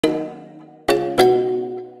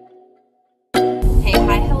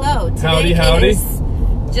today is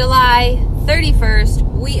July 31st.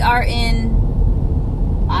 We are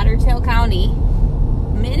in Otter Tail County,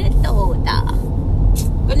 Minnesota.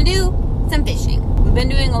 Gonna do some fishing. We've been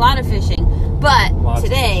doing a lot of fishing, but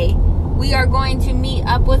today we are going to meet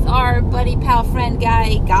up with our buddy, pal, friend,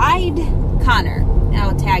 guide, Konnor, and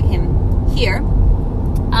I'll tag him here.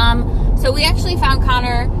 So we actually found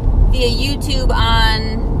Konnor via YouTube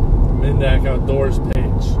on Mindak Outdoors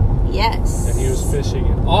page. Yes. And he was fishing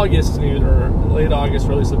in August, or late August,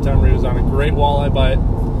 early September. He was on a great walleye bite.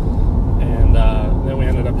 And then we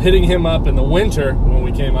ended up hitting him up in the winter when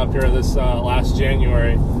we came up here this last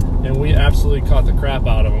January. And we absolutely caught the crap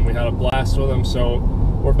out of him. We had a blast with him. So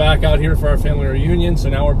we're back out here for our family reunion. So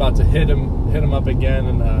now we're about to hit him up again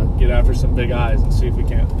and get after some big eyes and see if we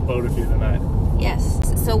can't boat a few tonight. Yes.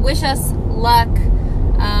 So wish us luck.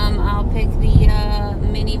 I'll pick the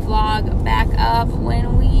mini vlog back up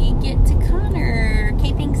when we get to Konnor.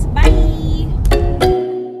 Okay, thanks. Bye.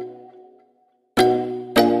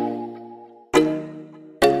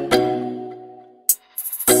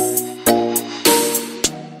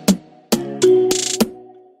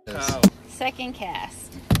 Second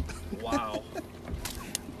cast. Wow.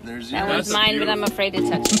 That one's mine, but I'm afraid to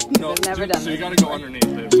touch it. No, I've never done so it. you gotta go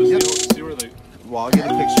underneath, babe. So see where the... Well, I'll get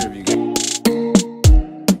a picture of you guys.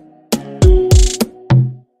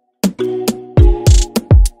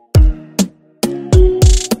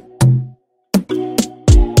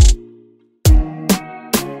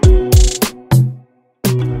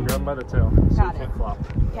 Grab him by the tail. Got so it. Flop.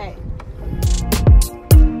 Okay.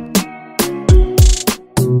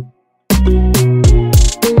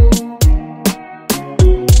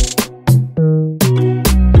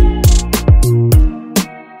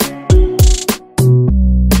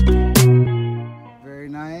 Very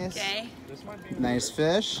nice. Okay. This might be Nice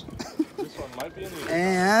fish. This one might be in the...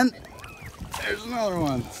 And there's another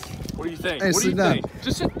one. What do you think? Nicely What do you done. think?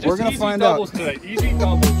 Just We're gonna easy find doubles out. today. Easy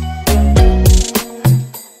doubles.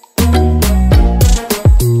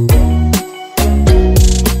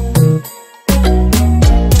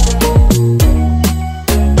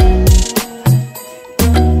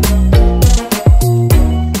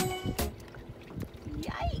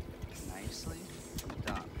 Nicely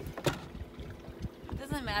done. It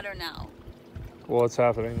doesn't matter now. Well, what's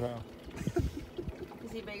happening now?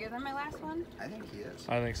 Is he bigger than my last one? I think he is.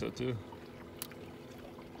 I think so too.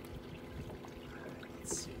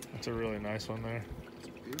 Let's see. It's a really nice one there. It's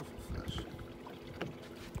a beautiful fish.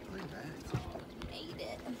 Look at that. Ate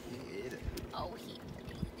it. He ate it. Oh, he ate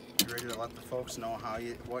it. You ready to let the folks know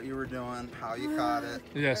what you were doing, how you caught it?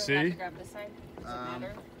 Yeah, Or do I have see? to grab this side? Does it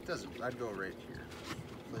matter? Doesn't. I'd go right here.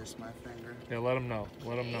 Place my finger. Yeah, let him know.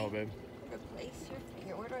 Let him know, babe. Replace your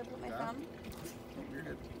finger. Where do I put my Yeah. thumb? You're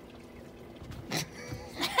good.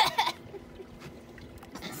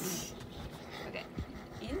 Okay.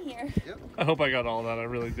 In here. Yep. I hope I got all that. I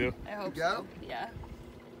really do. I hope got so. Yeah.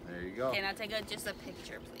 There you go. Okay, now take just a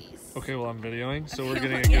picture, please. Okay, well, I'm videoing, so we're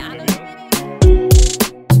getting a Yeah. good video.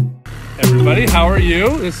 Everybody, how are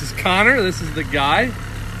you? This is Konnor. This is the guy.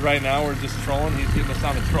 Right now, we're just trolling. He's getting us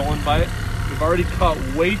on a trolling bite. We've already caught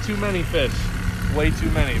way too many fish. Way too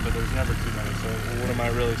many, but there's never too many, so what am I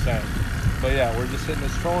really saying? But yeah, we're just hitting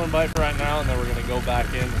this trolling bite right now, and then we're going to go back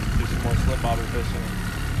in and do some more slip bobber fishing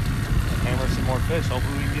and hammer some more fish.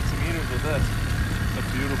 Hopefully we can get some eaters with this. It's a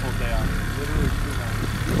beautiful day out here. Literally too nice.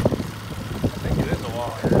 I think it is a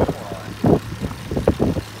walleye.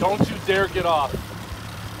 Don't you dare get off.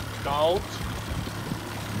 Don't.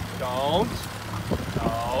 Don't.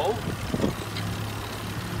 No.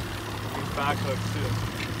 He's back hook too.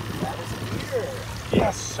 That was weird.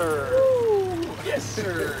 Yes, sir. Woo. Yes,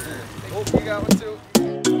 sir. Hope you got one too.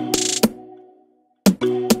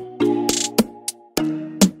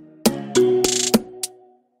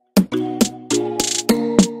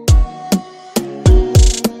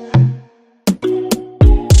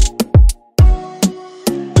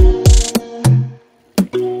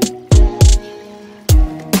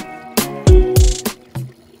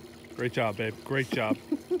 Great job, babe. Great job.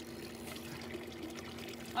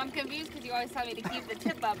 I'm confused because you always tell me to keep the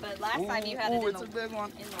tip up, but last time you had it in it's a big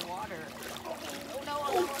one. the water. Oh no,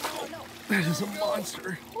 oh no, oh no. That is a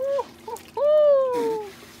monster.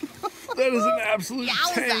 That is an absolute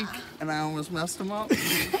tank. And I almost messed him up.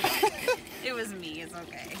 It was me, it's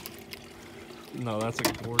okay. No, that's a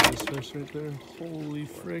gorgeous fish right there. Holy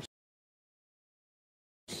frick.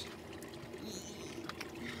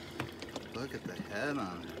 Look at the head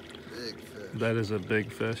on it. Big fish. That is a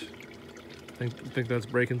big fish. Think that's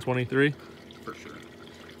breaking 23? For sure.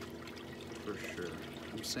 For sure.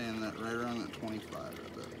 I'm saying that right around that 25, I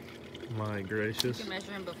bet. My gracious. You can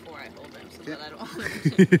measure him before I hold him so Yeah. that I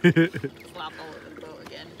don't flop all over the boat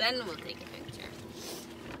again. Then we'll take a picture.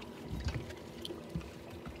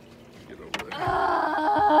 Get over there.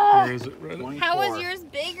 Ah! Where is it? Right 24. How is yours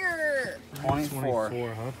bigger? 24.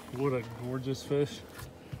 24, huh? What a gorgeous fish.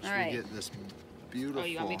 So All right. we get this beautiful. Oh,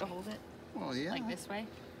 you want me to hold it? Well, yeah. Like this way?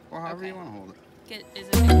 Or however Okay. you want to hold it. Is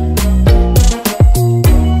it big?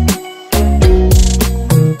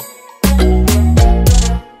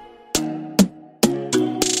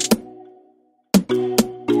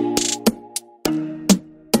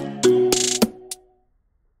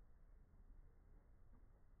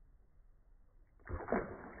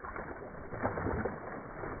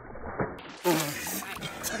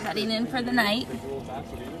 We're heading in for the night.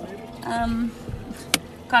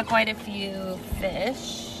 Caught quite a few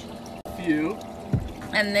fish. Few.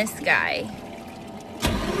 And this guy.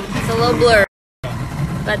 It's a little blurry.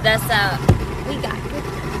 But that's we got it.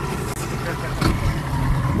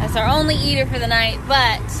 That's our only eater for the night,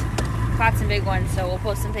 but caught some big ones, so we'll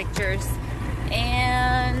post some pictures.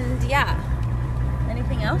 And yeah.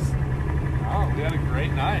 Anything else? Oh, we had a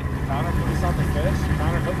great night. Konnor put us on the fish.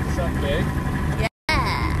 Konnor hooked us up big. Yeah.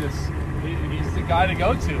 He's the guy to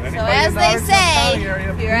go to. Anybody So as in the they Otter Tail County say,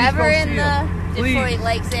 area, if you're please ever go in see the him. Detroit Please.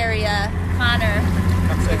 Lakes area, Konnor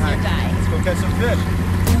Come say is your hi. guy. Let's go catch some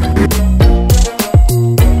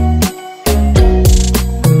fish.